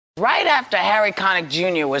Right after Harry Connick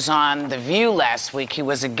Jr. was on The View last week, he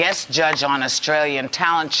was a guest judge on Australian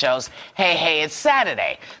talent shows Hey Hey It's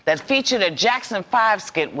Saturday that featured a Jackson 5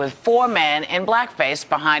 skit with 4 men in blackface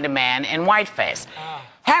behind a man in whiteface.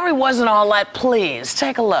 Harry wasn't all that pleased.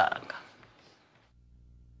 Take a look.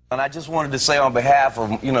 And I just wanted to say on behalf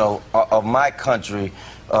of, of my country,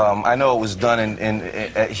 I know it was done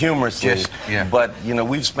in humorously, but,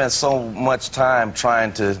 we've spent so much time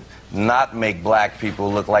trying to not make black people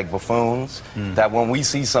look like buffoons, that when we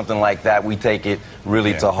see something like that, we take it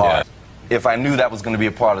really to heart. If I knew that was going to be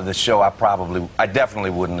a part of the show, I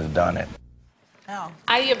definitely wouldn't have done it. Oh.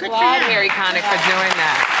 I applaud Harry Connick for doing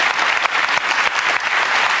that.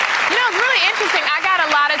 It's really interesting. I got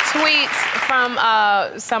a lot of tweets from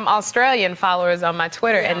some Australian followers on my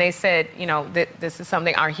Twitter, and they said, this is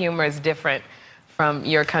something, our humor is different from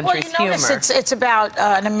your country's humor. It's about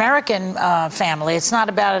an American family. It's not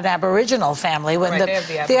about an Aboriginal family. When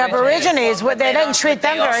the Aborigines, they didn't treat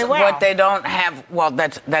them very well. What they don't have,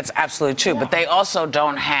 that's absolutely true, but they also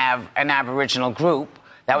don't have an Aboriginal group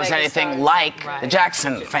that was anything like the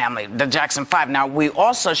Jackson family, the Jackson 5. Now, we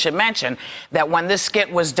also should mention that when this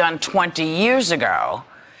skit was done 20 years ago,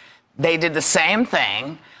 they did the same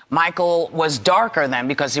thing. Michael was darker then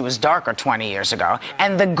because he was darker 20 years ago,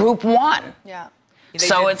 and the group won. Yeah.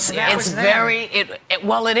 So it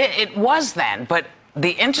was then, but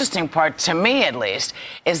the interesting part, to me at least,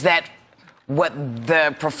 is that what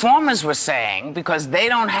the performers were saying, because they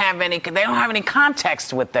don't have any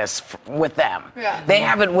context with this with them. Yeah. They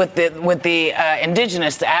have it with the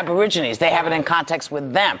indigenous, the Aborigines. They have it in context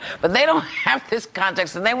with them, but they don't have this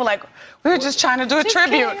context. And they were like, we were just trying to do a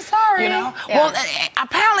tribute. Kidding, sorry. Yeah. Well,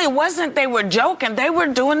 apparently it wasn't. They were joking. They were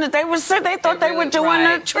doing it. They thought they were doing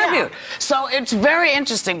a tribute. Yeah. So it's very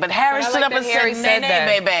interesting. But Harry stood up and said,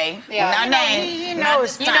 "Nay, baby, yeah. Nay." He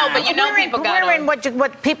knows. We're in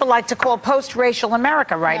what people like to call post-racial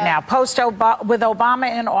America right now. With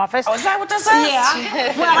Obama in office. Oh, is that what this is?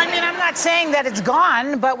 Yeah. Well, I'm not saying that it's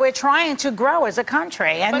gone, but we're trying to grow as a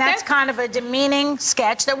country, and that's kind of a demeaning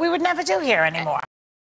sketch that we would never do here anymore.